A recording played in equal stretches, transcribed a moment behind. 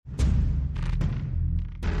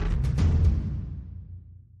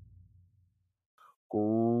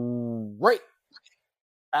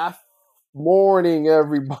Morning,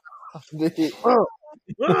 everybody.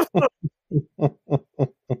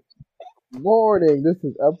 Morning. This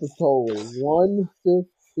is episode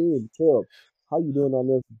 115. Phil, how you doing on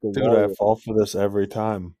this Dude, I glorious fall for this every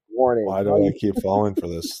time. morning? Why How do I you? keep falling for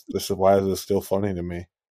this? Why is this still funny to me?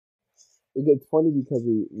 It gets funny because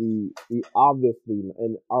we obviously,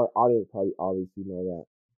 and our audience probably obviously know that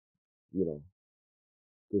you know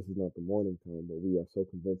this is not the morning time, but we are so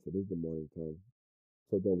convinced it is the morning time.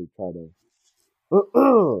 So then we try to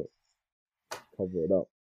cover it up.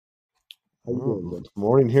 How you doing, bro? It's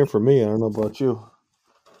morning here for me. I don't know about you.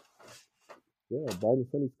 Yeah, bright and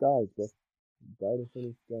sunny skies, bro. Bright and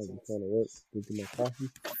sunny skies. I'm trying to work, drinking my coffee.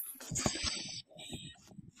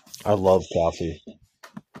 I love coffee.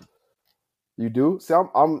 You do?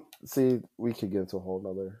 See, we could get into a whole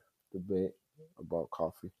nother debate about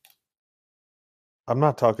coffee. I'm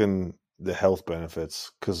not talking the health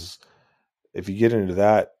benefits because if you get into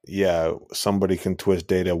that, yeah, somebody can twist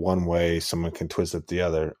data one way, someone can twist it the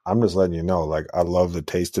other. I'm just letting you know, like, I love the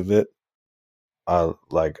taste of it. I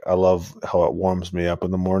love how it warms me up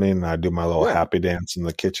in the morning and I do my little happy dance in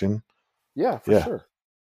the kitchen. Yeah, for sure.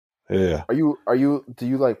 Yeah. Do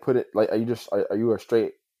you like put it like are you a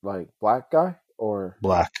straight like black guy or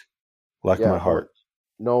Black my heart.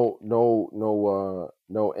 No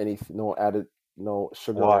added no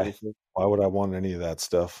sugar or Why? anything. Why would I want any of that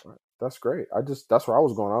stuff? That's great. That's where I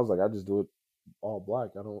was going. I was like, I just do it all black.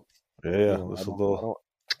 I don't Yeah, I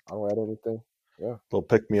don't add anything. Yeah. Little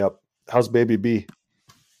pick me up. How's baby B?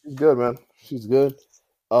 She's good, man. She's good.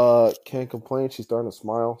 Can't complain. She's starting to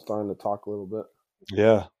smile, starting to talk a little bit.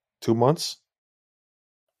 Yeah. 2 months?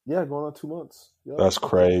 Yeah, going on 2 months. Yep. That's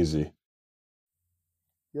crazy.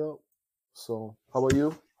 Yep. So, how about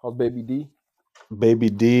you? How's baby D? Baby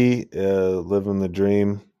D, living the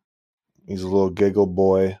dream. He's a little giggle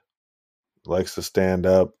boy. Likes to stand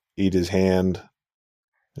up, eat his hand.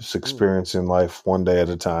 Just experiencing life one day at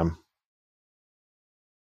a time.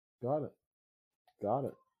 Got it.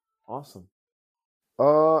 Awesome.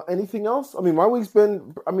 Anything else? I mean, my week's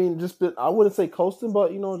been. I wouldn't say coasting,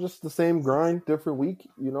 but just the same grind, different week.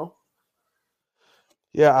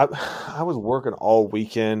 Yeah, I was working all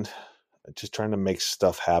weekend, just trying to make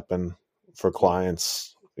stuff happen for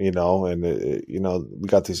clients. And we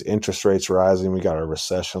got these interest rates rising. We got a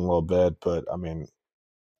recession a little bit, but I mean,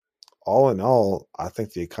 all in all, I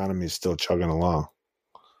think the economy is still chugging along.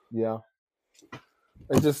 Yeah.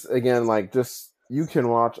 And just again, you can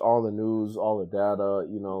watch all the news, all the data,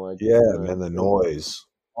 man, the noise.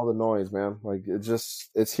 All the noise, man. Like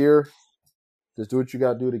it's here. Just do what you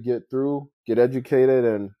gotta do to get through, get educated,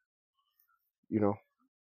 and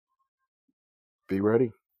be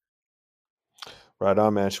ready. Right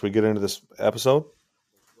on, man. Should we get into this episode?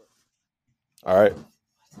 All right.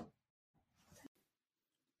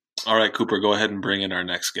 All right, Cooper, go ahead and bring in our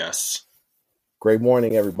next guests. Great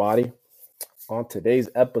morning, everybody. On today's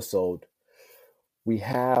episode, we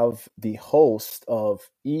have the host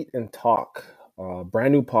of Eat and Talk, a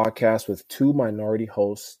brand new podcast with two minority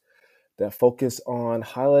hosts that focus on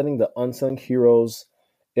highlighting the unsung heroes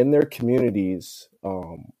in their communities,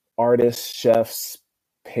 artists, chefs,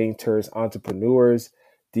 painters, entrepreneurs,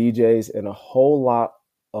 DJs, and a whole lot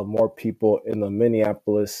of more people in the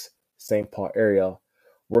Minneapolis, St. Paul area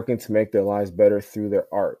working to make their lives better through their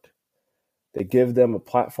art. They give them a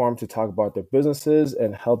platform to talk about their businesses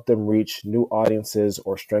and help them reach new audiences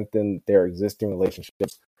or strengthen their existing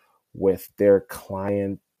relationships with their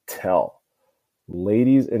clientele.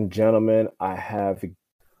 Ladies and gentlemen, I have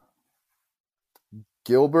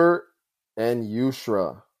Gilbert and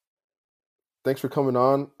Yusra. Thanks for coming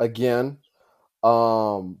on again.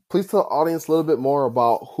 Please tell the audience a little bit more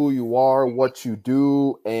about who you are, what you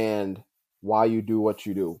do, and why you do what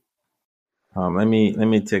you do. Let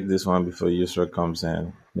me take this one before Yusra comes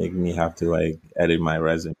in. Make me have to edit my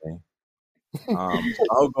resume.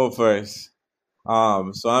 I'll go first.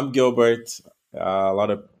 So I'm Gilbert. A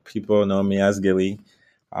lot of people know me as Gilly.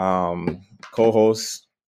 Co-host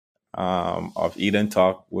of Eat and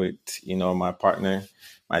Talk with my partner,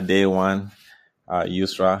 my day one,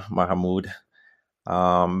 Yusra Mahamood.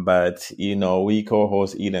 But we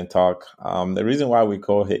co-host Eat and Talk. The reason why we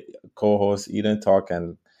co-host Eat and Talk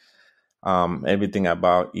and everything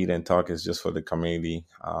about Eat and Talk is just for the community.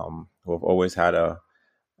 We've always had a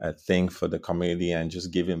thing for the community and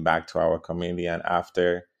just giving back to our community. And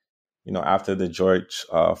after the George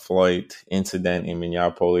Floyd incident in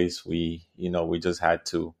Minneapolis, we just had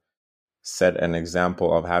to set an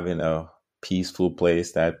example of having a peaceful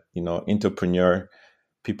place that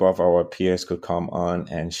people of our peers could come on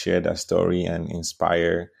and share their story and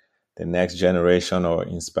inspire the next generation or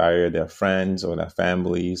inspire their friends or their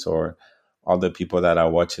families or other people that are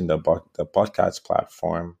watching the podcast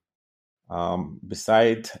platform.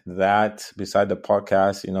 Beside the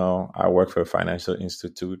podcast, I work for a financial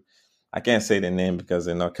institute. I can't say the name because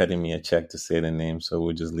they're not cutting me a check to say the name, so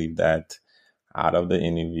we'll just leave that out of the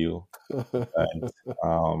interview. But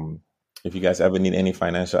if you guys ever need any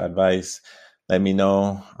financial advice, let me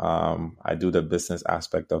know. I do the business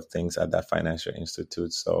aspect of things at that financial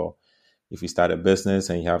institute. So if you start a business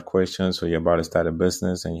and you have questions, or you're about to start a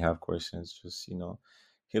business and you have questions, just,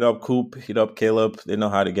 hit up Coop, hit up Caleb. They know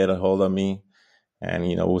how to get a hold of me. And,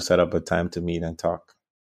 we'll set up a time to meet and talk.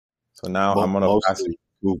 So now I'm going to pass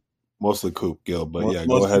it. Mostly Coop, Gil, but yeah, Mostly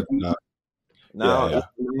go ahead. Now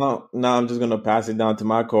I'm just going to pass it down to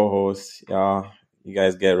my co-host. Y'all, you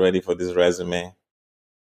guys get ready for this resume.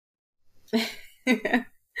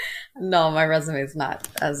 No, my resume is not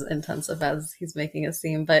as intensive as he's making it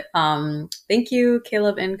seem. But thank you,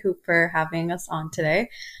 Caleb and Coop, for having us on today.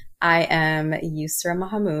 I am Yusra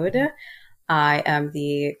Mahmoud. I am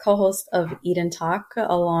the co-host of Eat and Talk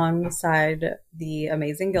alongside the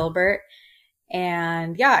amazing Gilbert.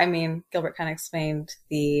 And yeah, I mean, Gilbert kind of explained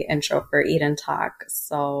the intro for Eat and Talk.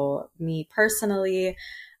 So me personally,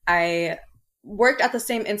 I worked at the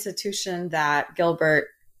same institution that Gilbert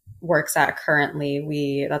works at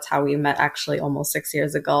currently. That's how we met actually almost 6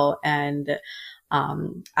 years ago. And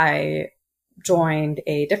I joined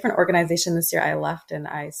a different organization this year. I left and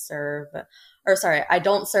I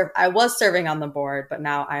don't serve. I was serving on the board, but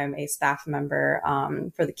now I am a staff member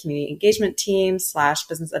for the community engagement team /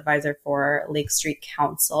 business advisor for Lake Street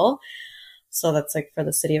Council. So that's like for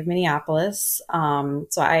the city of Minneapolis.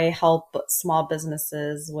 So I help small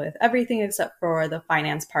businesses with everything except for the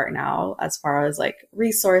finance part now, as far as like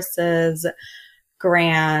resources,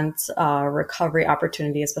 grants, recovery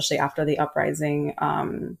opportunity, especially after the uprising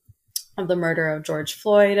of the murder of George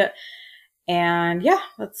Floyd. And yeah,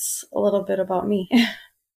 that's a little bit about me.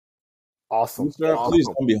 Awesome. Sir, please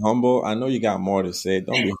don't be humble. I know you got more to say.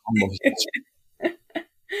 Don't be humble.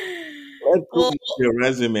 Let Coop know your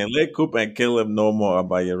resume. Let Coop and Caleb know more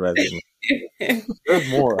about your resume. There's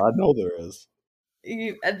more. I know there is.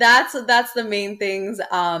 That's the main things.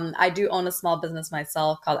 I do own a small business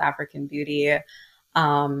myself called African Beauty.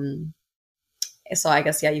 So I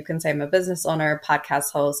guess, yeah, you can say I'm a business owner,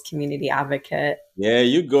 podcast host, community advocate. Yeah,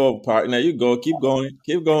 you go, partner. You go. Keep going.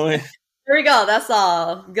 Keep going. There we go. That's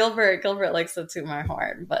all. Gilbert likes to toot my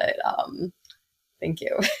horn, but thank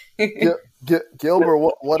you. Gilbert,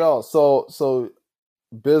 what else? So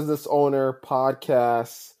business owner,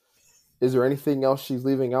 podcast. Is there anything else she's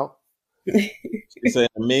leaving out? She's an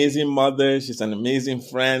amazing mother. She's an amazing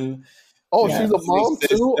friend. Oh, yeah. She's a mom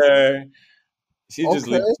too?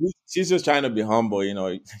 She's just trying to be humble,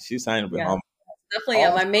 She's trying to be humble. Definitely.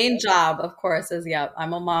 Yeah. My main job, of course, is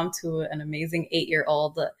I'm a mom to an amazing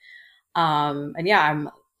 8-year-old. And yeah, I'm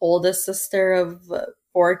oldest sister of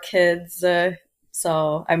 4 kids.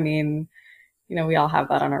 So I mean, we all have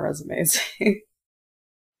that on our resumes.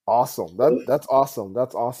 Awesome. That's awesome.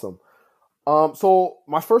 That's awesome. So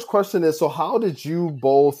my first question is, so how did you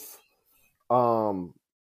both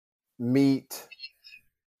meet?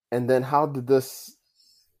 And then how did this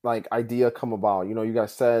idea come about? You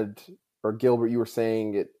guys said, or Gilbert, you were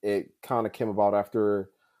saying it kind of came about after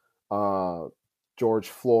the George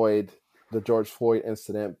Floyd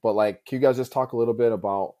incident. But can you guys just talk a little bit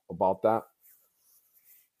about that?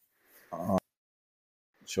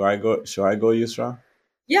 Should I go, Yusra?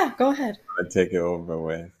 Yeah, go ahead. I'll take it over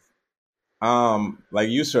with. Like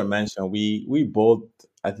Yusra mentioned, we both,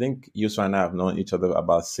 I think Yusra and I have known each other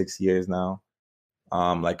about 6 years now.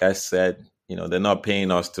 Like I said, they're not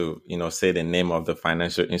paying us to, say the name of the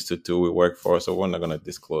financial institute we work for, so we're not going to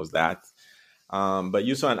disclose that. But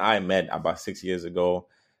Yusra and I met about 6 years ago.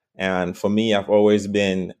 And for me, I've always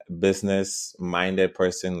been a business-minded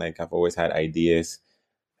person. I've always had ideas.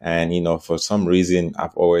 And, for some reason,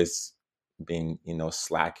 I've always been,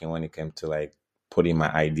 slacking when it came to, putting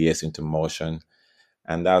my ideas into motion.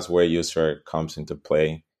 And that's where Yusra comes into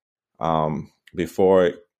play.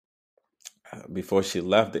 Before she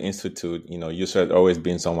left the institute, Yusra had always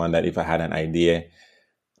been someone that if I had an idea,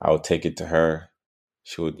 I would take it to her.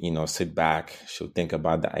 She would, sit back. She would think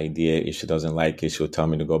about the idea. If she doesn't like it, she would tell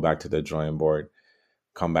me to go back to the drawing board,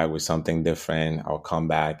 come back with something different. I'll come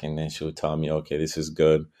back and then she would tell me, okay, this is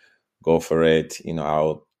good. Go for it.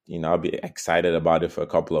 I'll be excited about it for a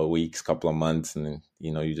couple of weeks, couple of months, and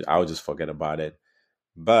then, I'll just forget about it.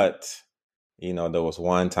 But there was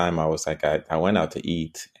one time I was I went out to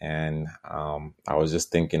eat and I was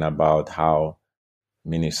just thinking about how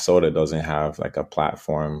Minnesota doesn't have a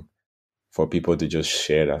platform for people to just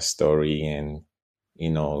share that story, and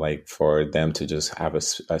like for them to just have a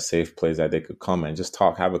safe place that they could come and just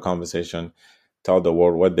talk, have a conversation, tell the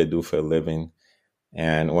world what they do for a living.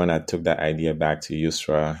 And when I took that idea back to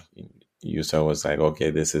Yusra was like, okay,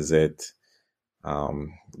 this is it.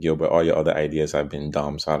 Gilbert, all your other ideas have been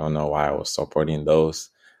dumb, so I don't know why I was supporting those,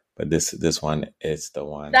 but this one is the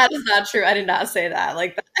one. That is not true. I did not say that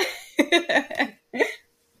like that.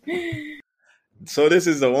 So this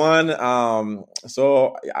is the one.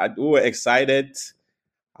 So we were excited,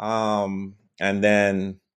 and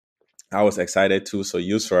then I was excited too. So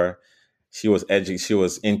Yusra, she was edgy, she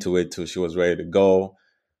was into it too. She was ready to go.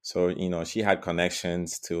 So, she had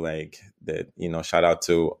connections to shout out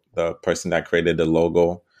to the person that created the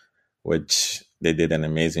logo, which they did an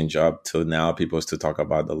amazing job. Till now, people still talk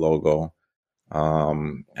about the logo.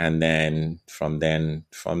 And then from then,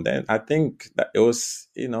 I think that it was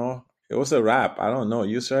a wrap. I don't know.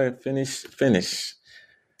 Yusra, finish.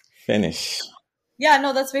 Yeah,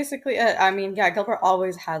 no, that's basically it. I mean, yeah, Gilbert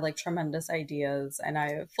always had like tremendous ideas, and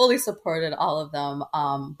I fully supported all of them.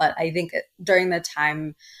 But I think during the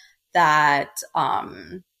time that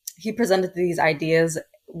he presented these ideas,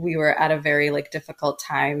 we were at a very like difficult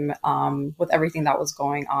time with everything that was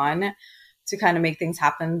going on to kind of make things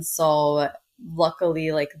happen. So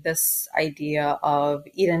luckily, like this idea of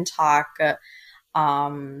Eat and Talk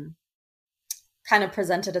kind of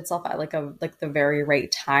presented itself at like the very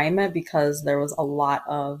right time, because there was a lot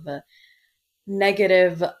of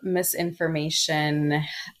negative misinformation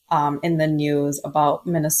in the news about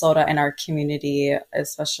Minnesota and our community,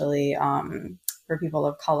 especially for people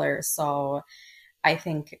of color. So I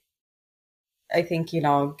think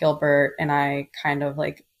Gilbert and I kind of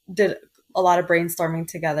like did a lot of brainstorming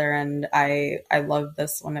together, and I loved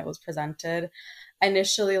this when it was presented.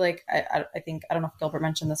 Initially, like I think, I don't know if Gilbert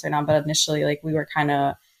mentioned this right now, but initially, like we were kind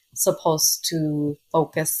of supposed to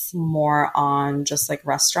focus more on just like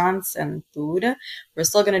restaurants and food. We're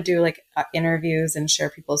still going to do like interviews and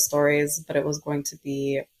share people's stories, but it was going to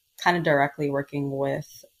be kind of directly working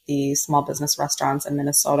with the small business restaurants in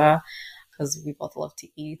Minnesota, because we both love to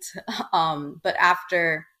eat. But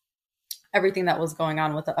after everything that was going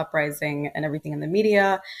on with the uprising and everything in the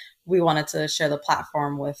media, we wanted to share the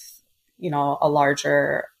platform with a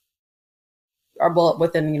larger, or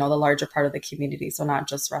within the larger part of the community, so not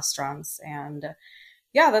just restaurants. And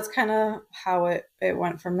yeah, that's kind of how it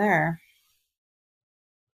went from there.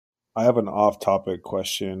 I have an off-topic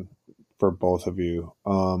question for both of you.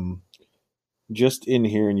 Just in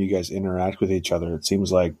hearing you guys interact with each other, it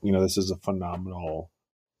seems like this is a phenomenal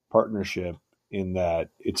partnership, in that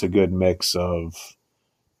it's a good mix of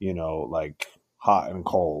like hot and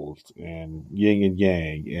cold and yin and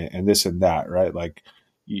yang and this and that, right? Like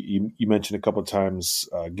you mentioned a couple of times,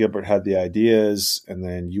 Gilbert had the ideas and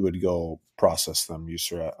then you would go process them,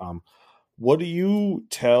 Yusra. What do you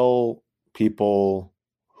tell people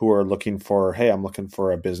who are looking for, hey, I'm looking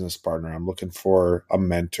for a business partner, I'm looking for a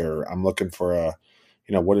mentor, I'm looking for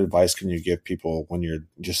what advice can you give people when you're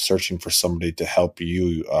just searching for somebody to help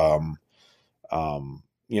you,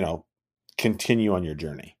 continue on your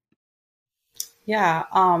journey? Yeah.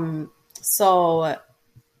 So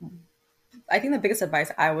I think the biggest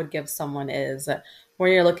advice I would give someone is,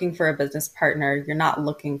 when you're looking for a business partner, you're not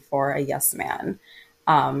looking for a yes man.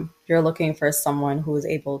 You're looking for someone who is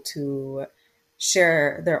able to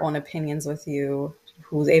share their own opinions with you,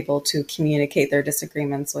 who's able to communicate their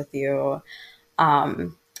disagreements with you.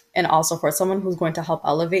 And also for someone who's going to help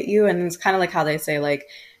elevate you. And it's kind of like how they say, like,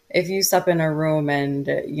 if you step in a room and,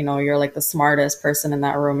 you're like the smartest person in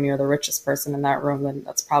that room and you're the richest person in that room, then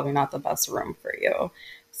that's probably not the best room for you.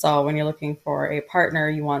 So when you're looking for a partner,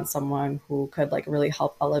 you want someone who could like really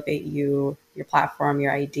help elevate you, your platform,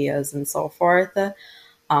 your ideas, and so forth. There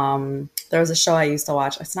was a show I used to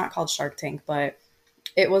watch. It's not called Shark Tank, but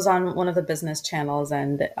it was on one of the business channels,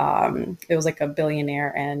 and it was like a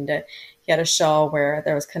billionaire, and he had a show where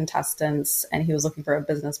there was contestants and he was looking for a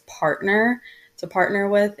business partner to partner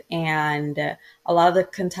with. And a lot of the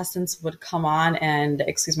contestants would come on and,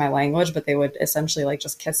 excuse my language, but they would essentially like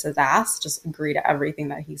just kiss his ass, just agree to everything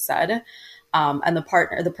that he said. And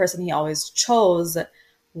the person he always chose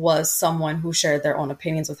was someone who shared their own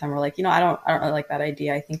opinions with him. Or like, I don't really like that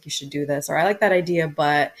idea. I think you should do this. Or I like that idea,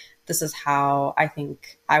 but this is how I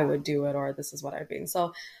think I would do it. Or this is what I'd be.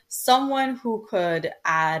 So someone who could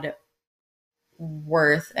add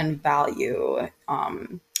worth and value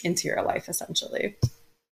into your life, essentially.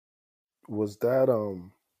 Was that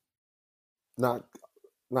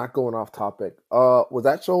not going off topic? Was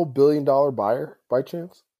that show $1 Billion Buyer by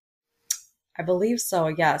chance? I believe so.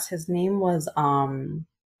 Yes, his name was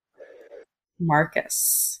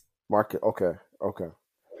Marcus. Market. Okay. Okay.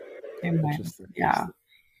 Interesting. Yeah.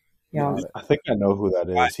 Yeah. Got it. I think I know who that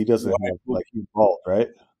is. He doesn't have like he's bald, right?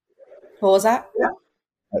 What was that?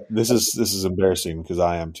 This is embarrassing because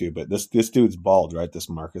I am too. But this dude's bald, right? This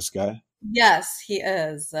Marcus guy. Yes, he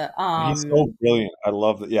is. He's so brilliant. I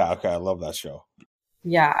love that. Yeah. Okay. I love that show.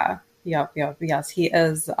 Yeah. Yep. Yes, he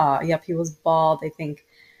is. Yep. He was bald. I think.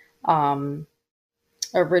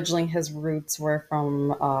 Originally, his roots were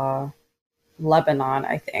from Lebanon,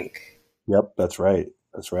 I think. Yep. That's right.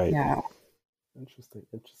 That's right. Yeah. Interesting.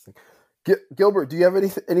 Gilbert, do you have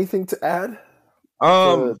anything to add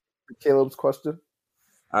Um, to Caleb's question?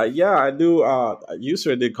 yeah, I do.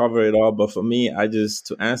 Yusra did cover it all, but for me,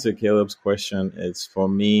 to answer Caleb's question, it's for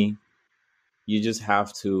me, you just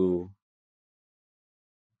have to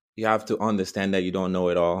understand that you don't know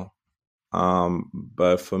it all.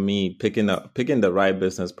 But for me, picking the right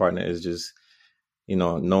business partner is just,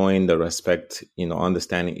 knowing the respect,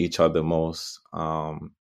 understanding each other most.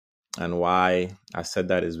 And why I said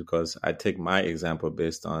that is because I take my example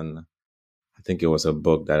based on, I think it was a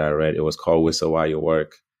book that I read. It was called Whistle While You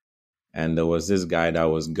Work. And there was this guy that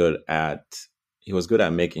was he was good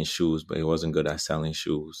at making shoes, but he wasn't good at selling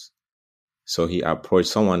shoes. So he approached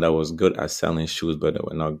someone that was good at selling shoes, but they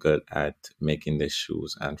were not good at making the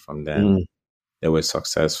shoes. And from then they were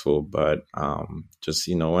successful. But just,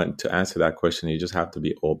 to answer that question, you just have to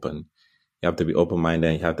be open. You have to be open-minded,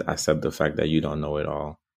 and you have to accept the fact that you don't know it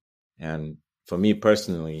all. And for me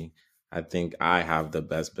personally, I think I have the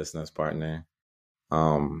best business partner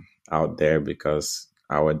out there because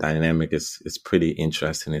our dynamic is pretty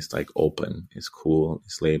interesting. It's like open, it's cool,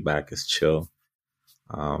 it's laid back, it's chill.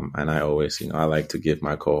 And I always, I like to give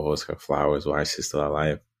my co-host her flowers while she's still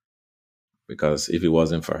alive. Because if it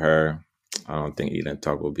wasn't for her, I don't think Eat and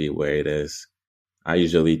Talk would be where it is. I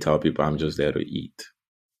usually tell people I'm just there to eat.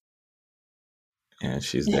 And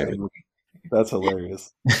she's there. That's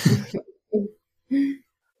hilarious.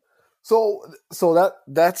 So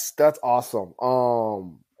that's awesome.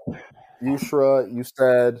 Yusra, you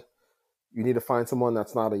said you need to find someone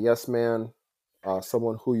that's not a yes man,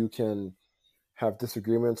 someone who you can have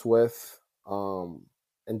disagreements with,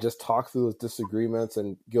 and just talk through those disagreements.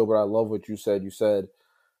 And Gilbert, I love what you said. You said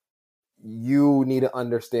you need to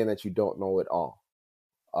understand that you don't know it all.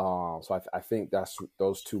 So I think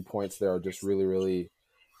those 2 points there are just really, really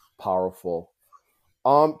powerful.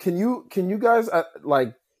 Can you guys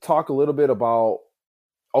like talk a little bit about,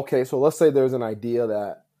 okay, so let's say there's an idea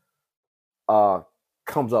that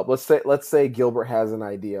comes up. Let's say Gilbert has an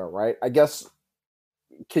idea, right? I guess,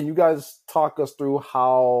 can you guys talk us through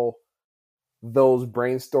how those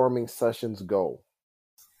brainstorming sessions go?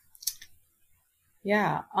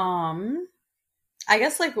 Yeah. I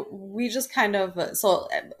guess like we just kind of, so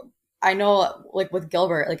I know like with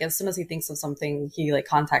Gilbert, like as soon as he thinks of something, he like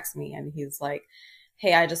contacts me and he's like,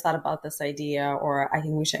 hey, I just thought about this idea, or I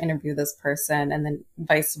think we should interview this person. And then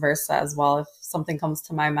vice versa as well. If something comes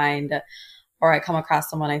to my mind or I come across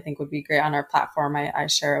someone I think would be great on our platform, I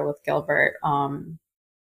share it with Gilbert.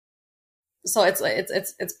 So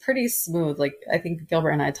it's pretty smooth. Like I think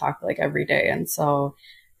Gilbert and I talk like every day. And so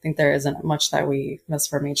I think there isn't much that we miss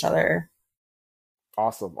from each other.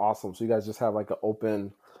 Awesome. So you guys just have like an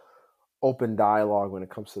open dialogue when it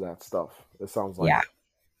comes to that stuff. It sounds like. Yeah.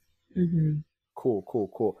 Mm-hmm.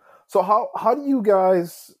 Cool. So how do you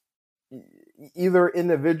guys, either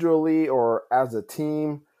individually or as a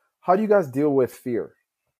team, how do you guys deal with fear?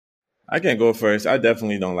 I can go first. I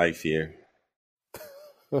definitely don't like fear.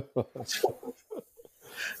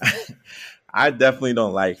 I definitely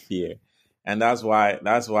don't like fear. And that's why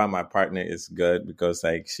my partner is good, because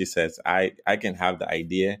like she says, I can have the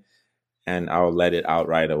idea and I'll let it out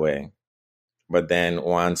right away. But then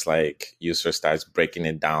once like Yusra starts breaking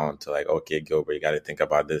it down to like, okay, Gilbert, you got to think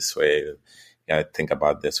about this way. You got to think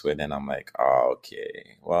about this way. Then I'm like, oh,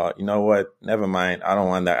 okay, well, you know what? Never mind. I don't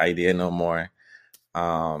want that idea no more.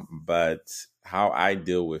 But how I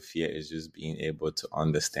deal with fear is just being able to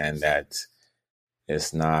understand that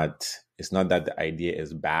it's not that the idea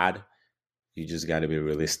is bad. You just got to be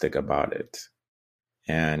realistic about it.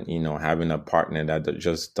 And, having a partner that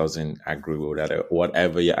just doesn't agree with that,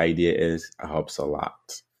 whatever your idea is, helps a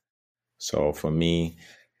lot. So for me,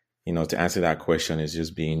 to answer that question is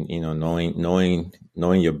just being, knowing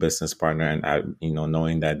your business partner and,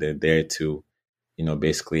 knowing that they're there to,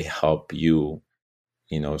 basically help you,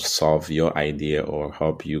 solve your idea or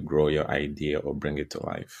help you grow your idea or bring it to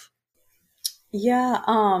life. Yeah.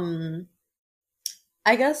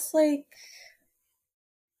 I guess like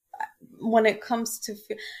when it comes to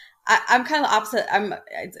fear, I'm kind of the opposite.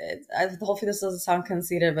 Hopefully this doesn't sound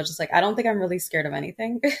conceited, but just like, I don't think I'm really scared of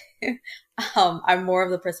anything. I'm more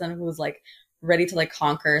of the person who's like ready to like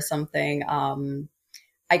conquer something.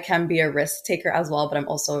 I can be a risk taker as well, but I'm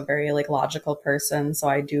also a very like logical person. So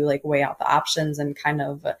I do like weigh out the options and kind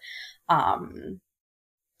of,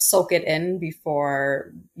 soak it in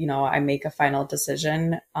before, I make a final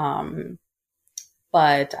decision. But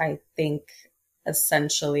I think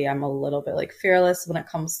essentially I'm a little bit like fearless when it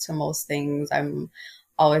comes to most things. I'm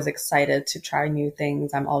always excited to try new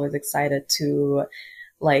things. I'm always excited to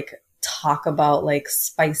like talk about like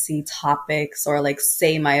spicy topics or like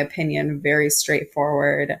say my opinion very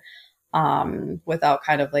straightforward, without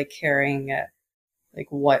kind of like caring like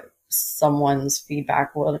what someone's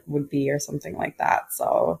feedback would be or something like that.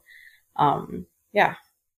 So, yeah.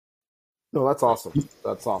 No, that's awesome.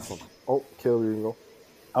 That's awesome. Oh, Caleb, you can go.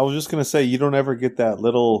 I was just gonna say, you don't ever get that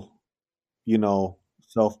little,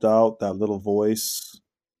 self-doubt, that little voice,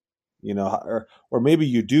 or maybe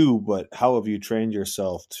you do, but how have you trained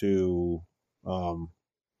yourself to,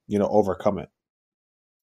 overcome it?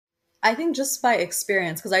 I think just by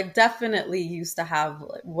experience, because I definitely used to have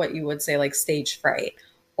what you would say like stage fright,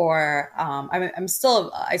 or I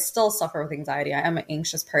still suffer with anxiety. I am an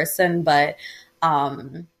anxious person, but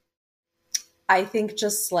I think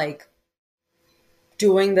just like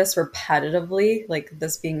doing this repetitively, like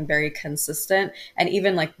this being very consistent, and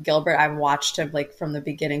even like Gilbert, I've watched him like from the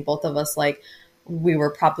beginning. Both of us, like, we were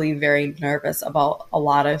probably very nervous about a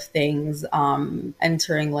lot of things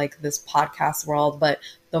entering like this podcast world, but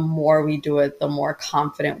the more we do it, the more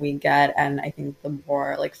confident we get, and I think the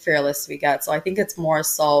more like fearless we get. So I think it's more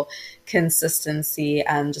so consistency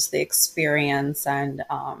and just the experience, and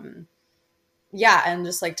and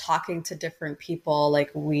just like talking to different people. Like,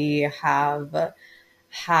 we have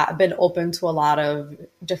been open to a lot of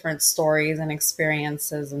different stories and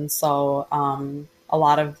experiences, and so a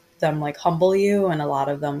lot of them like humble you, and a lot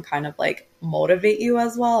of them kind of like motivate you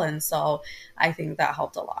as well, and so I think that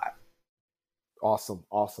helped a lot. Awesome.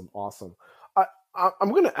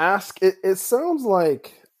 I'm gonna ask, it sounds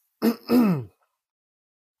like Coop,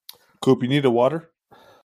 you need a water?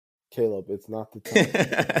 Caleb, it's not the time.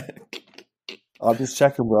 I'm just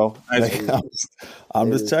checking, bro.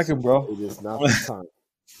 I'm just checking, bro. It is not the time.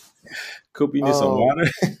 Coop, you need some water?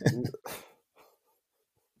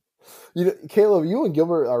 Caleb, you and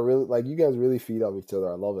Gilbert are really, like, you guys really feed off each other.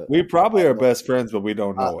 I love it. We probably are best friends, but we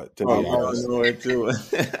don't know it, to be honest. I know it too.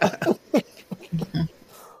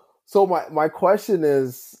 So my question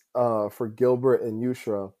is for Gilbert and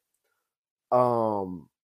Yusra.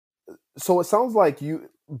 So it sounds like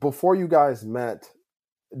before you guys met,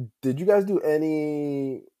 did you guys do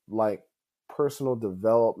any like personal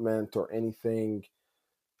development or anything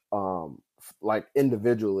like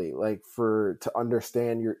individually, like to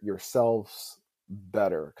understand yourselves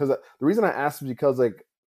better? Because the reason I asked is because like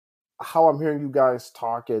how I'm hearing you guys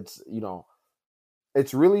talk, it's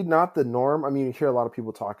it's really not the norm. I mean, you hear a lot of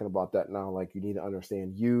people talking about that now, like you need to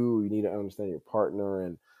understand you need to understand your partner,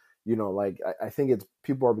 and like I think it's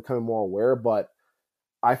people are becoming more aware, but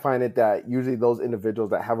I find it that usually those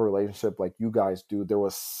individuals that have a relationship like you guys do, there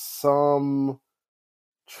was some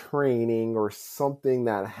training or something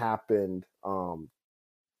that happened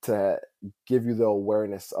to give you the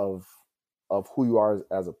awareness of who you are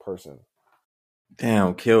as a person.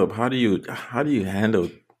 Damn, Caleb, how do you handle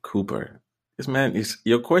Cooper? This man is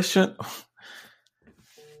your question.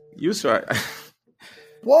 You sorry.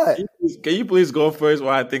 What? Can you please go first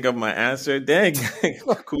while I think of my answer? Dang,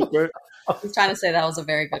 Cooper. I was trying to say that was a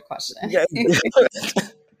very good question.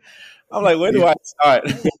 I'm like, where do I start?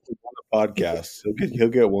 On the podcast, he'll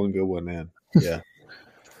get one good one in. Yeah.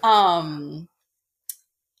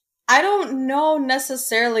 I don't know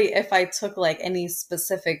necessarily if I took like any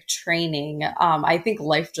specific training. I think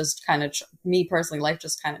life just kind of, me personally, life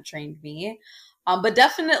just kind of trained me. But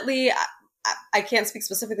definitely, I can't speak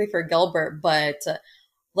specifically for Gilbert, but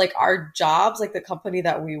like our jobs, like the company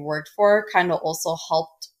that we worked for, kind of also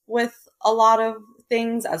helped with a lot of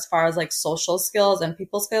things as far as like social skills and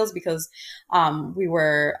people skills, because we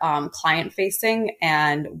were client facing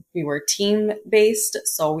and we were team based.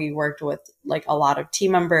 So we worked with like a lot of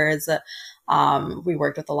team members. We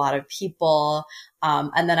worked with a lot of people.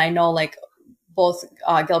 And then I know like both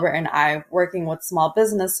Gilbert and I working with small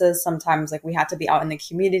businesses, sometimes like we had to be out in the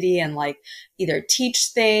community and like either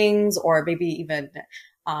teach things or maybe even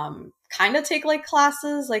kind of take like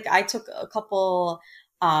classes. Like I took a couple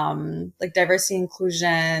like diversity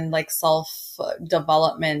inclusion, like self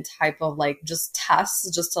development type of like just tests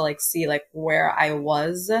just to like see like where I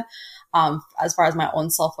was as far as my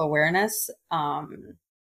own self awareness.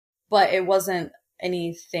 But it wasn't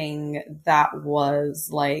anything that was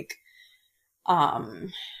like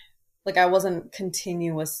I wasn't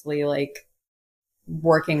continuously like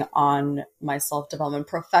working on my self-development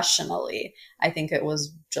professionally. I think it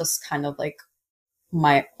was just kind of like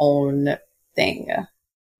my own thing.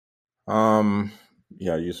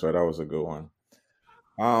 Yeah, you said that was a good one.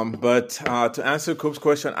 But to answer Coop's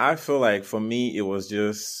question, I feel like for me it was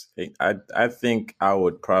just I think I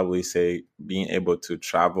would probably say being able to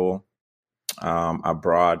travel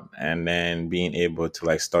abroad, and then being able to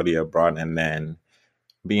like study abroad, and then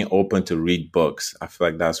being open to read books. I feel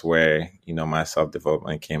like that's where, my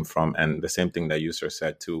self-development came from. And the same thing that Yusra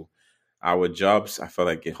said too. Our jobs, I feel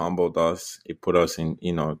like it humbled us. It put us in,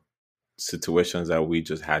 situations that we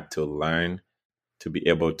just had to learn to be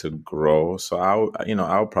able to grow. So I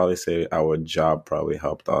would probably say our job probably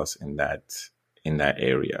helped us in that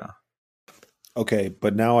area. Okay,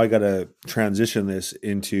 but now I got to transition this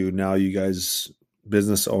into now you guys,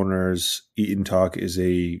 business owners, Eat and Talk is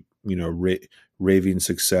a, raving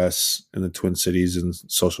success in the Twin Cities and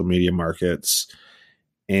social media markets.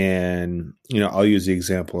 And, I'll use the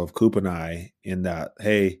example of Coop and I in that,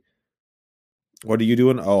 hey, what are you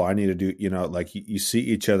doing? Oh, I need to do, like you see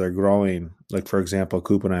each other growing. Like, for example,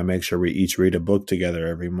 Coop and I make sure we each read a book together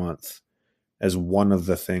every month as one of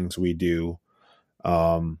the things we do.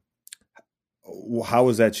 How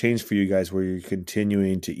has that changed for you guys where you're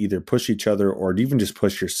continuing to either push each other or even just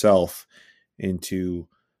push yourself into,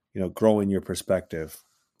 growing your perspective,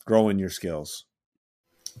 growing your skills?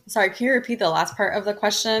 Sorry, can you repeat the last part of the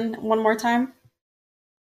question one more time?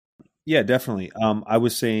 Yeah, definitely. I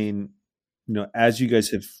was saying, as you guys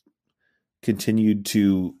have continued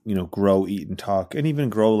to, grow, Eat and Talk, and even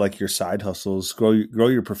grow like your side hustles, grow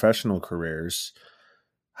your professional careers,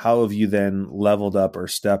 how have you then leveled up or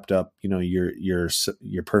stepped up, your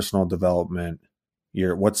personal development,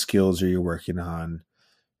 what skills are you working on,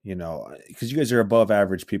 because you guys are above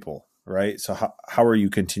average people, right? So how are you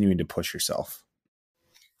continuing to push yourself?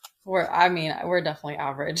 We're definitely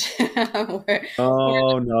average.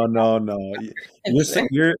 No.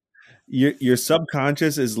 Your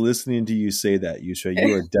subconscious is listening to you say that, Yusra.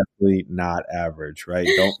 You are definitely not average, right?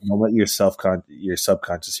 Don't let your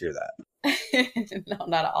subconscious hear that. No,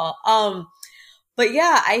 not at all. But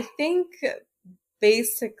yeah, I think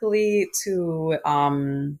basically to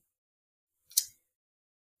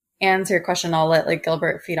answer your question, I'll let like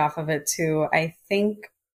Gilbert feed off of it too. I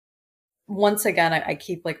think once again, I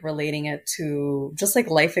keep like relating it to just like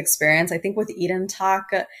life experience. I think with Eat and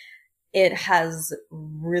Talk, it has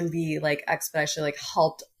really like exponentially like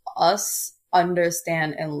helped us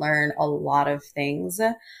understand and learn a lot of things.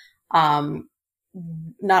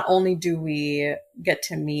 Not only do we get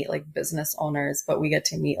to meet like business owners, but we get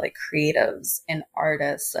to meet like creatives and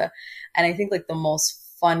artists. And I think like the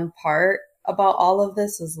most fun part about all of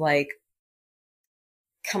this is like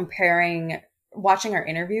watching our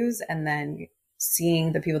interviews and then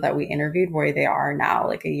seeing the people that we interviewed where they are now,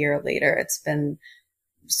 like a year later. It's been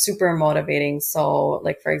super motivating. So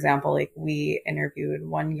like, for example, like we interviewed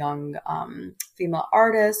one young female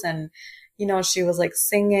artist, and she was like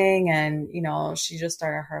singing, and she just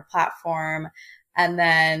started her platform, and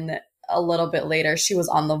then a little bit later she was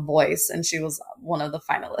on The Voice and she was one of the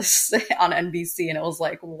finalists on NBC, and it was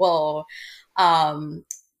like, whoa.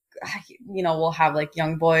 We'll have like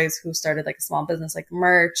young boys who started like a small business, like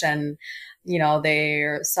merch, and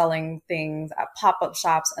they're selling things at pop-up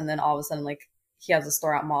shops, and then all of a sudden like he has a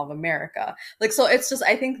store at Mall of America. Like, so it's just,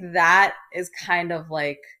 I think that is kind of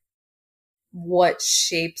like what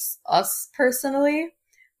shapes us personally,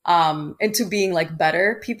 into being like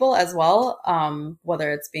better people as well.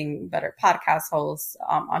 Whether it's being better podcast hosts,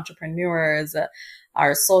 entrepreneurs,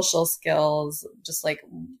 our social skills, just like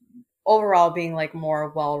overall being like more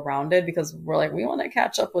well-rounded, because we're like, we want to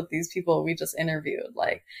catch up with these people we just interviewed.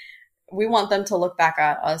 Like, we want them to look back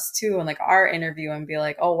at us too, and like our interview, and be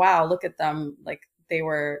like, oh wow, look at them. Like, they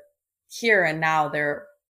were here and now they're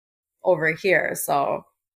over here. So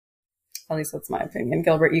at least that's my opinion.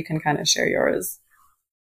 Gilbert, you can kind of share yours.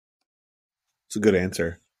 It's a good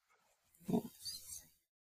answer.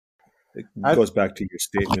 It goes back to your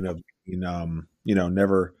statement of,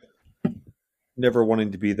 never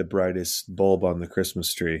wanting to be the brightest bulb on the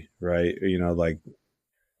Christmas tree, right? Like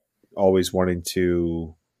always wanting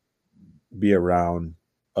to be around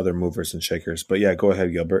other movers and shakers. But yeah, go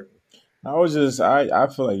ahead, Gilbert. I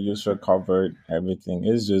feel like Yusra covered everything.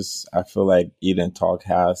 It's just, I feel like Eat and Talk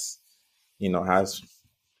has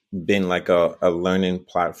been like a learning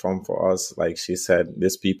platform for us. Like she said,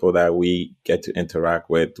 there's people that we get to interact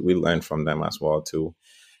with. We learn from them as well too.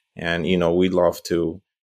 And, we love to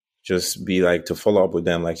just be like to follow up with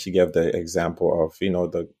them. Like she gave the example of,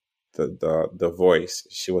 the Voice.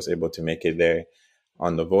 She was able to make it there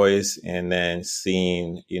on The Voice, and then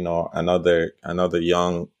seeing, another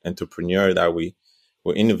young entrepreneur that we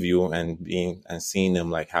will interview and seeing them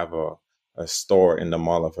like have a store in the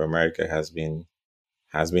Mall of America has been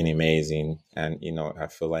amazing. And I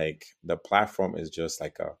feel like the platform is just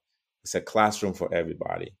like it's a classroom for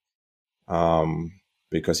everybody,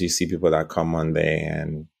 because you see people that come on there,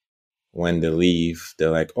 and when they leave, they're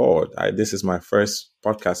like, oh, this is my first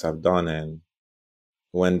podcast I've done. And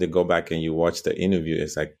when they go back and you watch the interview,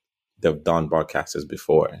 it's like they've done podcasts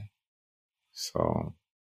before. So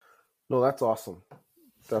No, that's awesome.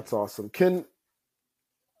 That's awesome.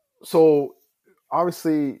 So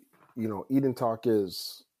obviously, Eat and Talk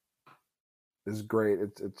is great.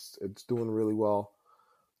 It's doing really well.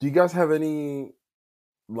 Do you guys have any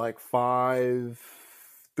like 3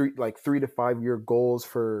 to 5 year goals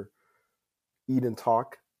for Eat and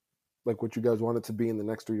Talk? Like what you guys want it to be in the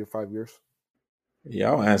next 3 to 5 years?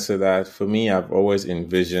 yeah, I'll answer that. For me, I've always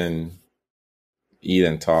envisioned Eat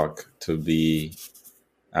and Talk to be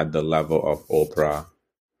at the level of Oprah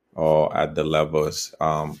or at the levels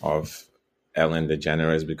of Ellen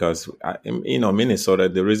DeGeneres, because Minnesota,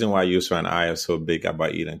 the reason why Yusra and I are so big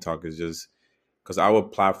about Eat and Talk is just because our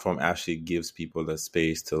platform actually gives people the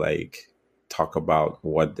space to like talk about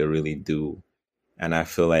what they really do. And I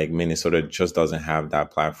feel like Minnesota just doesn't have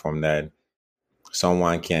that platform that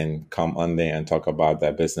someone can come on there and talk about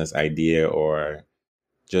their business idea or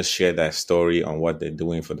just share that story on what they're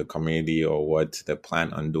doing for the community or what they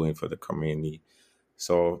plan on doing for the community.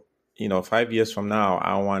 So, 5 years from now,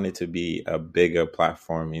 I want it to be a bigger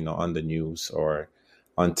platform, on the news or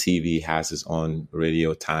on TV, has its own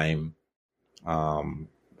radio time,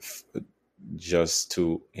 just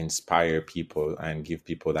to inspire people and give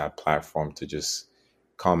people that platform to just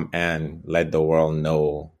come and let the world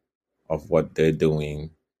know of what they're doing,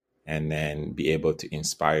 and then be able to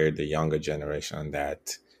inspire the younger generation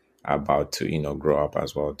that are about to, grow up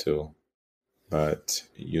as well too. But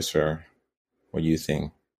you, sir, what do you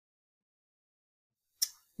think?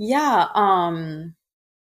 Yeah,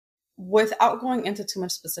 without going into too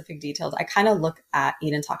much specific details, I kind of look at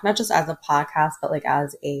Eat and Talk not just as a podcast, but like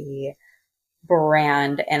as a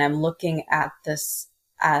brand, and I'm looking at this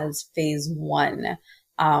as phase one.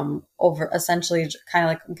 Over essentially kind of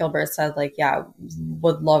like Gilbert said, like, yeah,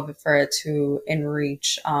 would love for it to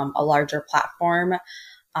enreach a larger platform.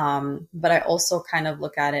 But I also kind of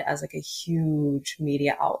look at it as like a huge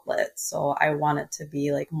media outlet. So I want it to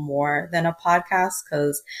be like more than a podcast,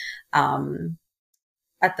 because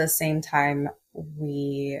at the same time,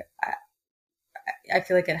 I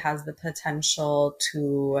feel like it has the potential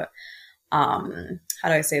to, how do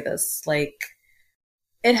I say this? Like,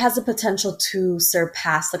 it has the potential to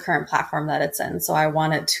surpass the current platform that it's in. So I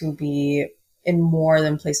want it to be in more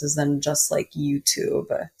than places than just like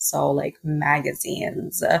YouTube. So like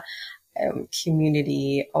magazines,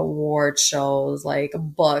 community award shows, like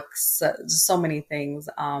books, so many things.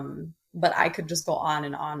 But I could just go on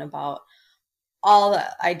and on about all the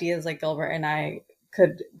ideas like Gilbert and I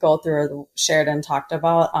could go through or shared and talked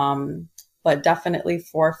about. But definitely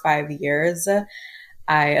 4 or 5 years,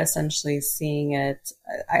 I essentially see it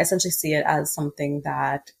as something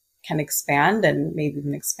that can expand and maybe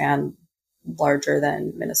even expand larger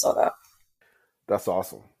than Minnesota. That's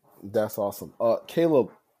awesome. That's awesome.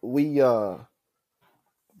 Caleb, we need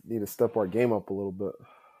to step our game up a little bit.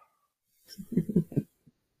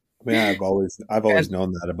 I mean, I've always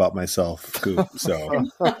known that about myself, Coop. So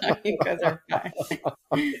You guys are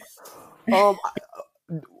fine.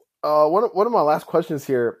 One of my last questions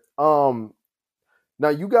here. Now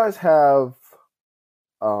you guys have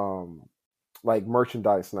like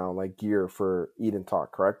merchandise now, like gear for Eat and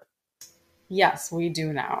Talk, correct? Yes, we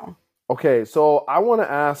do now. Okay, so I want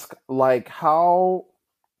to ask, like,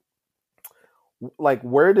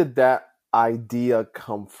 where did that idea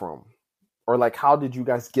come from? Or like, how did you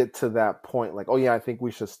guys get to that point? Like, oh yeah, I think we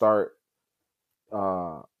should start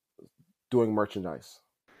doing merchandise.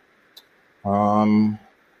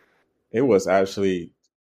 It was actually,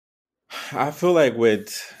 I feel like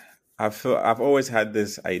I've always had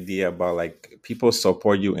this idea about like people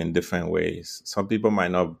support you in different ways. Some people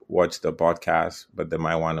might not watch the podcast, but they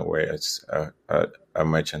might want to wear a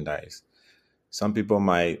merchandise. Some people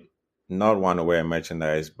might not want to wear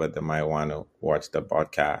merchandise, but they might want to watch the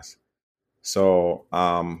podcast. So,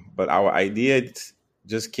 but our idea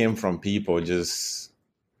just came from people just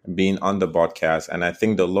being on the podcast. And I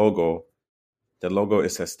think the logo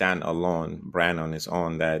is a standalone brand on its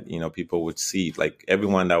own that, people would see. Like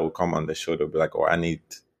everyone that would come on the show, they'll be like, oh, I need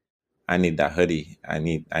I need that hoodie. I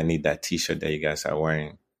need that t-shirt that you guys are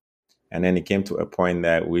wearing. And then it came to a point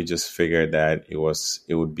that we just figured that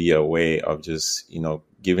it would be a way of just,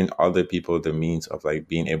 giving other people the means of like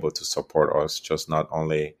being able to support us, just not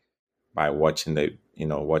only by watching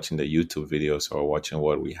watching the YouTube videos or watching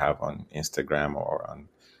what we have on Instagram or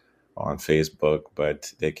on Facebook,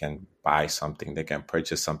 but they can buy something, they can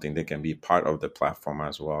purchase something, they can be part of the platform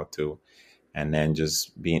as well too. And then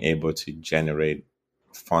just being able to generate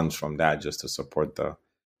funds from that just to support the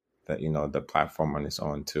platform on its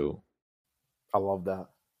own too. I love that.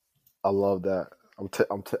 I love that.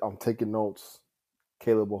 I'm taking notes.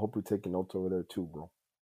 Caleb, I hope you're taking notes over there too, bro.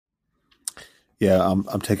 Yeah,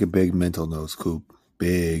 I'm taking big mental notes, Coop.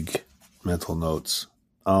 Big mental notes.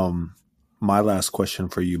 My last question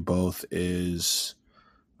for you both is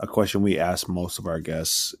a question we ask most of our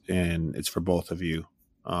guests, and it's for both of you.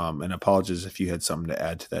 And apologies if you had something to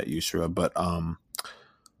add to that, Yusra. But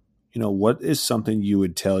what is something you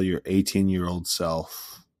would tell your 18-year-old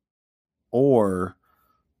self, or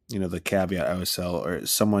the caveat I would sell, or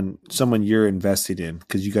someone you're invested in,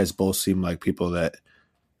 because you guys both seem like people that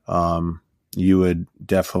you would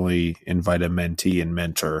definitely invite a mentee and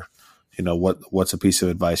mentor. What's a piece of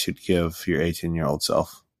advice you'd give your 18-year-old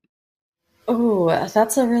self? Oh,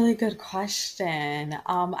 that's a really good question.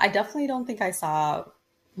 I definitely don't think I saw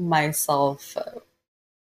myself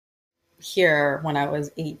here when I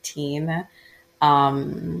was 18.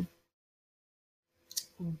 Um,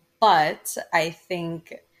 but I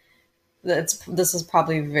think this is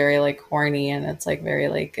probably very like corny and it's like very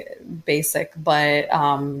like basic, but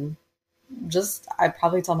just I'd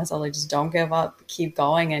probably tell myself like just don't give up, keep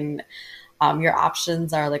going, and your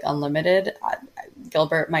options are like unlimited.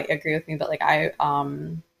 Gilbert might agree with me, but like I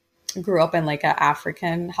grew up in like an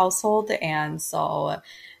African household, and so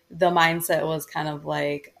the mindset was kind of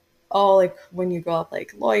like, oh, like when you grow up,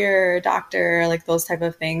 like lawyer, doctor, like those type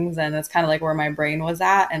of things, and it's kind of like where my brain was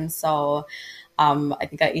at. And so I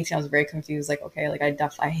think at 18 I was very confused, like, okay, like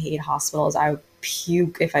I hate hospitals, I would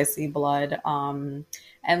puke if I see blood.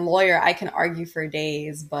 And lawyer, I can argue for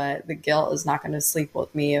days, but the guilt is not going to sleep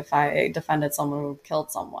with me if I defended someone who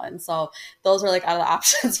killed someone. So those were like out of the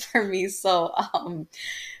options for me. So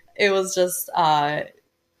it was just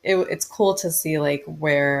it's cool to see like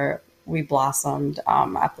where we blossomed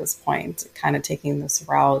at this point, kind of taking this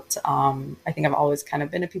route. I think I've always kind of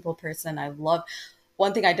been a people person.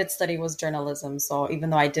 One thing I did study was journalism. So even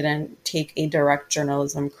though I didn't take a direct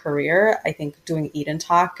journalism career, I think doing Eat and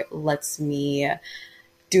Talk lets me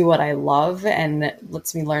do what I love and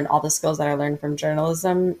lets me learn all the skills that I learned from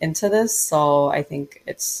journalism into this. So I think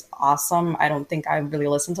it's awesome. I don't think I really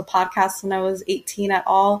listened to podcasts when I was 18 at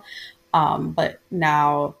all. But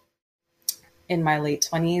now in my late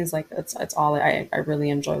 20s, like it's all I really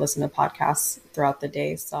enjoy listening to podcasts throughout the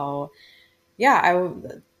day. So yeah,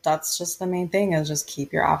 that's just the main thing, is just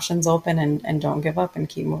keep your options open and don't give up and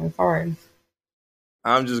keep moving forward.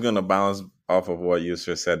 I'm just going to bounce off of what you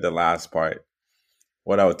just said, the last part.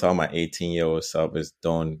 What I would tell my 18-year-old self is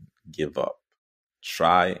don't give up.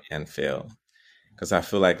 Try and fail. Because I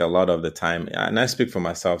feel like a lot of the time, and I speak for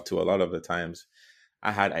myself too, a lot of the times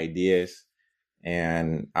I had ideas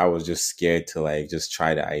and I was just scared to like just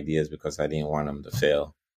try the ideas because I didn't want them to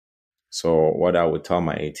fail. So what I would tell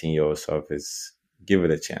my 18-year-old self is give it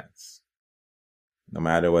a chance. No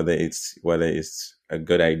matter whether it's a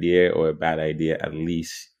good idea or a bad idea, at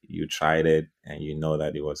least you tried it and you know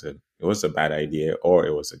that it was a bad idea or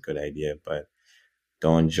it was a good idea, but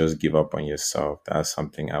don't just give up on yourself. That's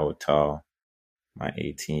something I would tell my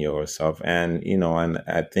 18-year-old self. And, and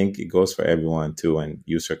I think it goes for everyone too. And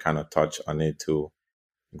Yusra kind of touched on it too.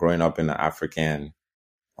 Growing up in an African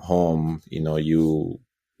home,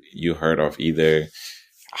 you heard of either,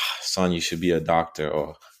 son, you should be a doctor,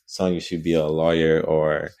 or son, you should be a lawyer,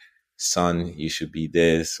 or son, you should be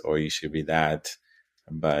this, or you should be that.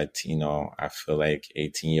 But, I feel like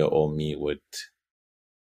 18-year-old me would,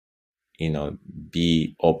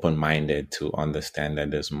 be open-minded to understand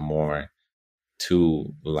that there's more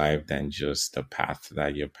to life than just the path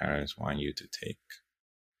that your parents want you to take.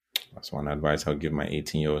 That's one advice I'll give my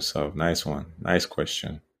 18-year-old self. Nice one. Nice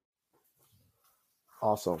question.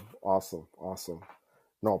 Awesome.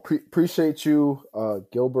 No, appreciate you,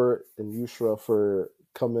 Gilbert and Yusra, for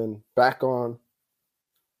coming back on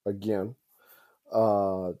again.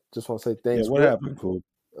 Just want to say thanks. Yeah, what happened, Cool?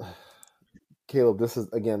 Caleb, this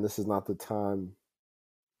is not the time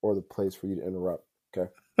or the place for you to interrupt.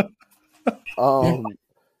 Okay.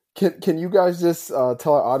 Can you guys just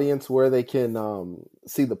tell our audience where they can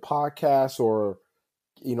see the podcast, or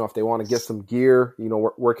if they want to get some gear,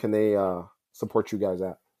 where can they support you guys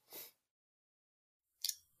at?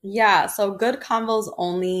 Yeah, so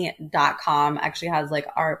goodconvosonly.com actually has like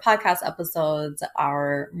our podcast episodes,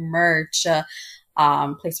 our merch,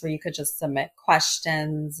 place where you could just submit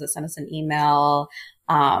questions, send us an email,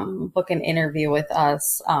 book an interview with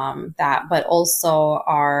us, but also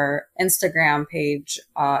our Instagram page,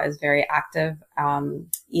 is very active,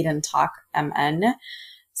 Eat and Talk MN.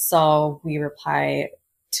 So we reply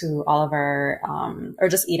to all of our, or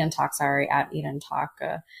just Eat and Talk, sorry, at Eat and Talk.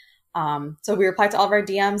 So we reply to all of our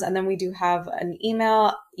DMs, and then we do have an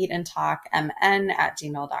email,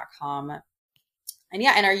 eatandtalkmn@gmail.com. And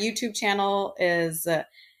yeah, and our YouTube channel is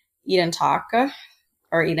Eat and Talk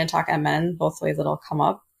or Eat and Talk MN. Both ways it'll come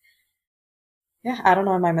up. Yeah, I don't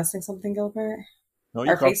know. Am I missing something, Gilbert? No,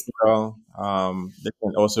 you covered it well. They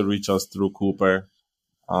can also reach us through Cooper.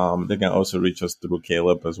 They can also reach us through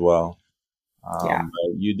Caleb as well. Yeah.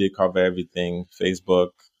 But you did cover everything.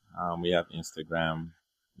 Facebook. We have Instagram.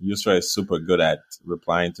 Yusra is super good at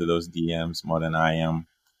replying to those DMs more than I am.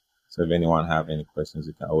 So if anyone have any questions,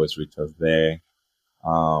 you can always reach us there.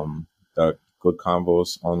 The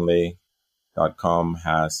goodconvosonly.com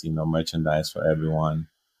has, merchandise for everyone.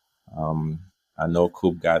 I know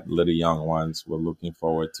Coop got little young ones. We're looking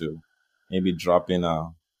forward to maybe dropping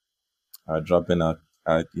a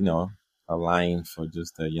line for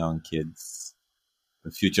just the young kids, the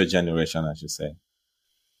future generation, I should say.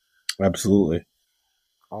 Absolutely.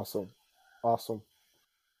 Awesome. So,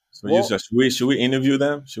 Yusra, should we interview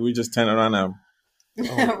them? Should we just turn around and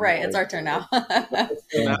right, it's our turn now.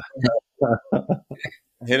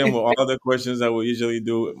 hit them with all the questions that we usually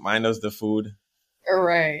do, minus the food?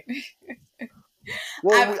 Right.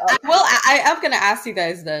 I am going to ask you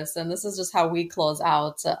guys this, and this is just how we close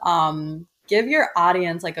out. Give your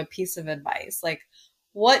audience like a piece of advice. Like,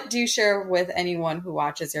 what do you share with anyone who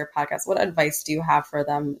watches your podcast? What advice do you have for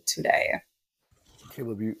them today?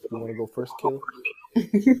 Caleb, you want to go first, Caleb?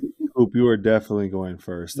 Coop, you are definitely going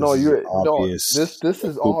first. This is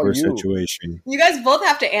all you. Situation. You guys both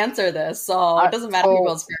have to answer this, so it doesn't matter who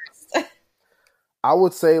goes first. I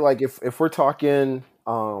would say, like, if we're talking,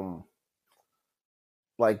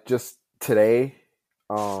 like just today,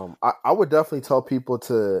 I would definitely tell people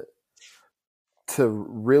to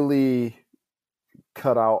really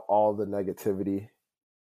cut out all the negativity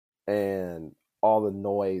and all the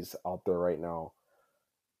noise out there right now.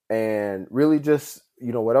 And really just,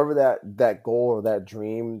 whatever that goal or that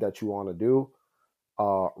dream that you want to do,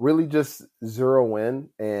 really just zero in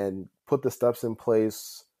and put the steps in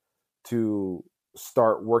place to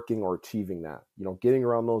start working or achieving that. Getting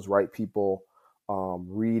around those right people,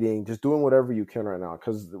 reading, just doing whatever you can right now.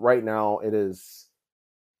 Because right now it is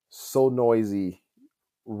so noisy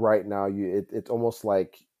right now. It's almost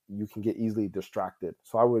like you can get easily distracted.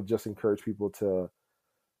 So I would just encourage people to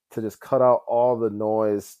just cut out all the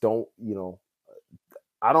noise. I'm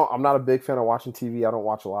not a big fan of watching TV. I don't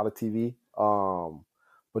watch a lot of TV.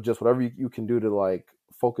 But just whatever you can do to like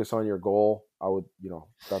focus on your goal, I would,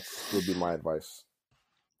 that would be my advice.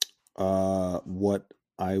 What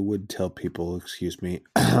I would tell people, excuse me,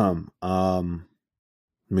 let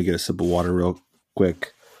me get a sip of water real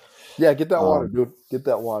quick. Yeah, get that water, dude. Get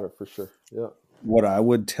that water for sure. Yeah. What I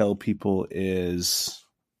would tell people is,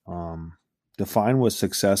 define what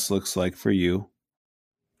success looks like for you.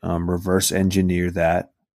 Reverse engineer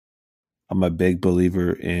that. I'm a big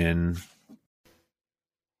believer in.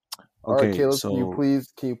 Okay, all right, Caleb, so can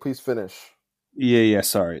you please finish? Yeah.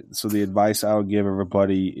 Sorry. So the advice I would give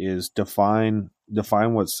everybody is define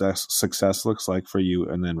what success looks like for you,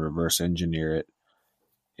 and then reverse engineer it,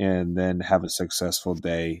 and then have a successful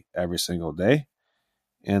day every single day.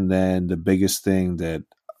 And then the biggest thing that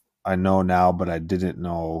I know now, but I didn't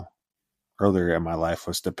know earlier in my life,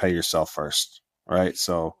 was to pay yourself first, right?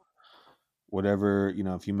 So whatever,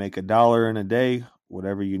 if you make $1 in a day,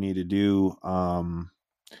 whatever you need to do,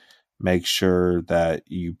 make sure that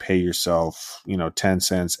you pay yourself, 10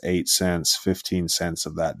 cents, 8 cents, 15 cents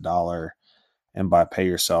of that dollar. And by pay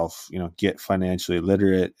yourself, get financially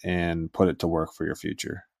literate and put it to work for your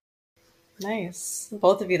future. Nice.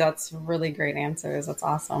 Both of you, that's really great answers. That's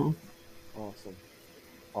awesome. Awesome.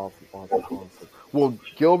 Well,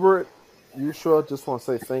 Gilbert, Yusra, just want to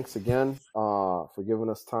say thanks again for giving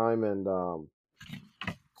us time, and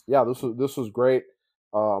this was great.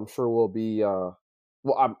 I'm sure we'll be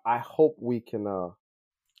I hope we can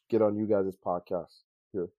get on you guys' podcast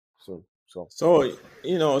here soon. So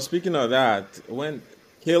speaking of that, when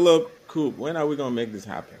Caleb, Coop, when are we gonna make this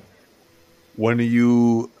happen? When are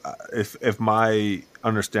you? If my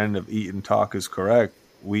understanding of Eat and Talk is correct,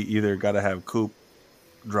 we either got to have Coop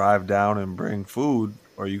drive down and bring food,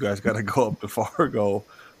 or you guys got to go up to Fargo,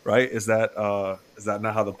 right? Is that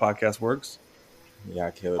not how the podcast works?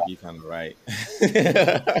 Yeah, Caleb, you kind of right.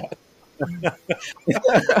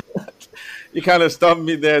 You kind of stumped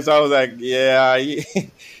me there, so I was like, yeah, he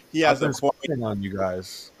I've has a been point. spying on you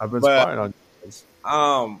guys. I've been But spying on you guys.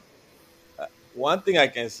 um, one thing I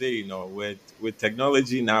can say, with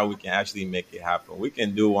technology now, we can actually make it happen. We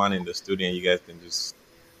can do one in the studio, and you guys can just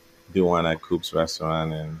do one at Coop's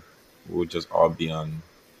restaurant, and we'll just all be on,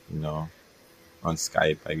 you know, on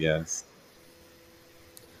Skype, I guess.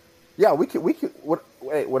 Yeah,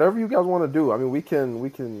 whatever you guys want to do. I mean, we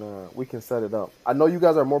can set it up. I know you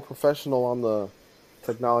guys are more professional on the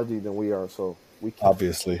technology than we are, so we can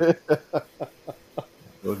Obviously.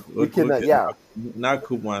 we can yeah. Now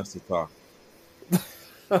Coop wants to talk.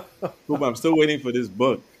 Coop, I'm still waiting for this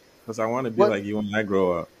book because I want to be What? like you when I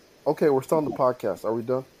grow up. Okay, we're still on the podcast. Are we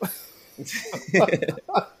done?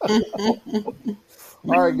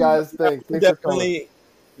 All right, guys. Thanks for coming. Definitely,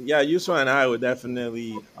 yeah, Yusra and I would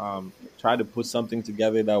definitely try to put something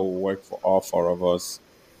together that will work for all four of us,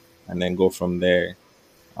 and then go from there.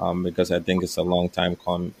 Because I think it's a long time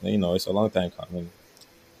coming. It's a long time coming.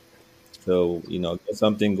 So get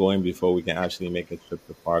something going before we can actually make a trip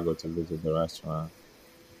to Fargo to visit the restaurant.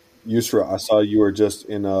 Yusra, I saw you were just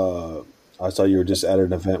at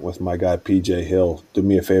an event with my guy PJ Hill. Do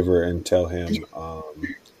me a favor and tell him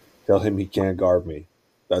he can't guard me.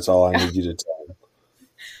 That's all I need you to tell him.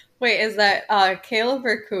 Wait, is that Caleb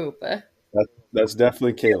or Coop? That's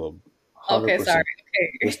definitely Caleb. 100%. Okay, sorry.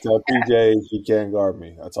 Okay. Just tell PJ he can't guard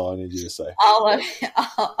me. That's all I need you to say. I'll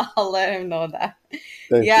let him know that.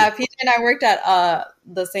 Thank Yeah, you. PJ and I worked at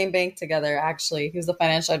the same bank together, actually. He was the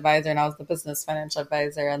financial advisor and I was the business financial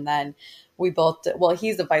advisor. And then we both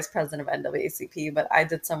he's the vice president of NAACP, but I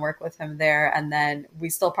did some work with him there. And then we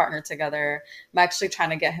still partnered together. I'm actually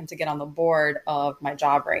trying to get him to get on the board of my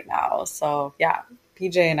job right now. So yeah,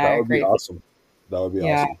 PJ and I are great. Awesome. That would be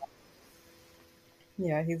awesome.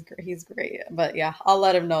 Yeah, he's great. But yeah, I'll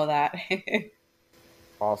let him know that.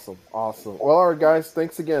 Awesome. Well, all right, guys.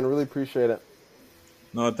 Thanks again. Really appreciate it.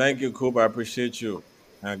 No, thank you, Coop. I appreciate you.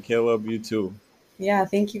 And Caleb, you too. Yeah,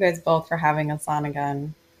 thank you guys both for having us on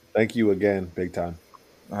again. Thank you again. Big time.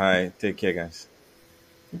 All right. Take care, guys.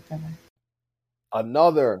 Bye-bye.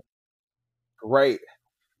 Another great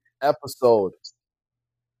episode.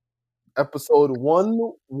 Episode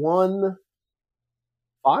 115?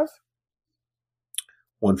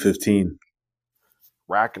 115.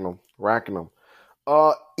 Racking them.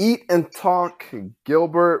 Eat and Talk,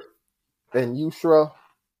 Gilbert and Yusra.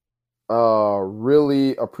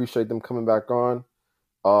 Really appreciate them coming back on.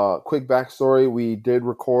 Quick backstory: we did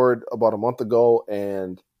record about a month ago,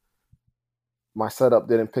 and my setup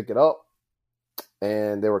didn't pick it up,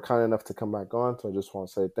 and they were kind enough to come back on. So I just want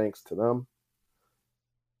to say thanks to them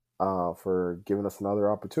for giving us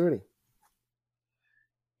another opportunity.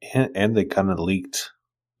 And they kind of leaked.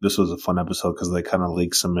 This was a fun episode because they kind of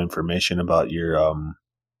leaked some information about your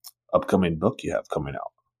upcoming book you have coming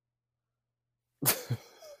out.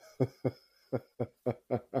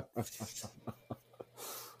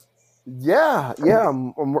 Yeah.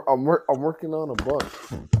 I'm working on a book.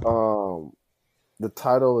 The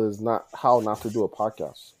title is not How Not to Do a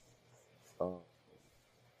Podcast.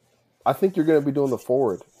 I think you're going to be doing the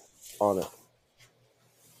forward on it.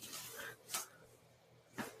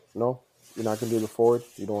 No, you're not going to do the forward.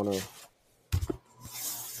 You don't want to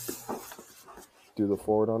do the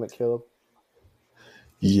forward on it, Caleb?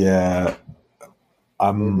 Yeah,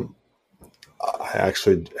 I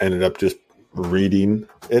actually ended up just reading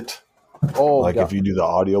it. Oh, like if you do the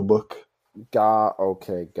audiobook. Got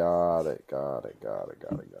it.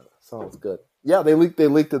 Sounds good. Yeah, they leaked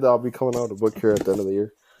it. I'll be coming out with a book here at the end of the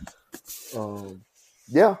year.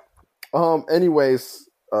 Yeah. Anyways,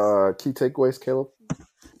 key takeaways, Caleb.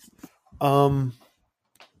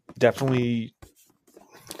 Definitely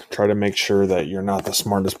try to make sure that you're not the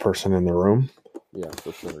smartest person in the room. Yeah,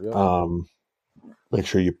 for sure. Yeah. Make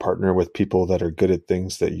sure you partner with people that are good at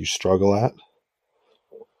things that you struggle at,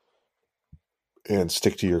 and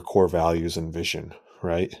stick to your core values and vision.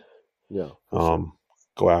 Right. Yeah.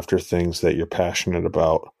 Go after things that you're passionate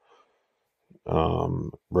about,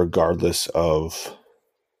 regardless of,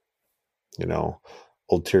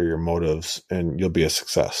 ulterior motives, and you'll be a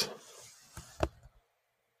success.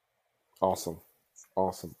 Awesome.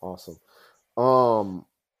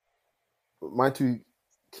 My two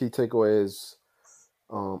key takeaways,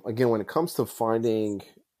 again, when it comes to finding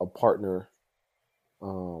a partner,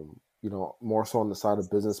 more so on the side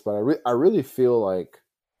of business, but I really feel like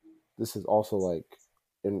this is also like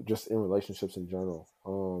in relationships in general.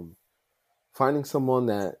 Finding someone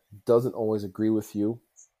that doesn't always agree with you,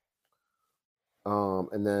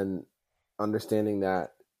 and then understanding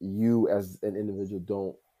that you as an individual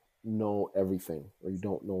don't know everything or you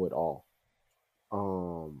don't know it all.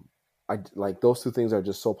 I like those two things are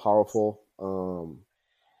just so powerful.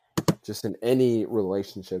 Just in any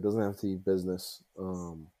relationship, it doesn't have to be business.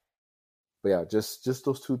 But yeah, just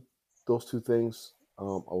those two things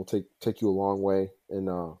will take you a long way in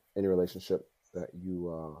any relationship that you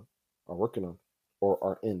are working on or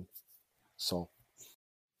are in. So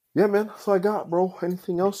yeah, man, that's all I got, bro.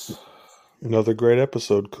 Anything else? Another great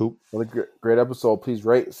episode, Coop. Another great episode. Please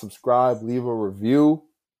rate, subscribe, leave a review,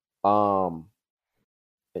 and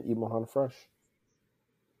eat Mohana Fresh.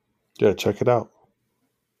 Yeah, check it out.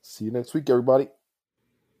 See you next week, everybody.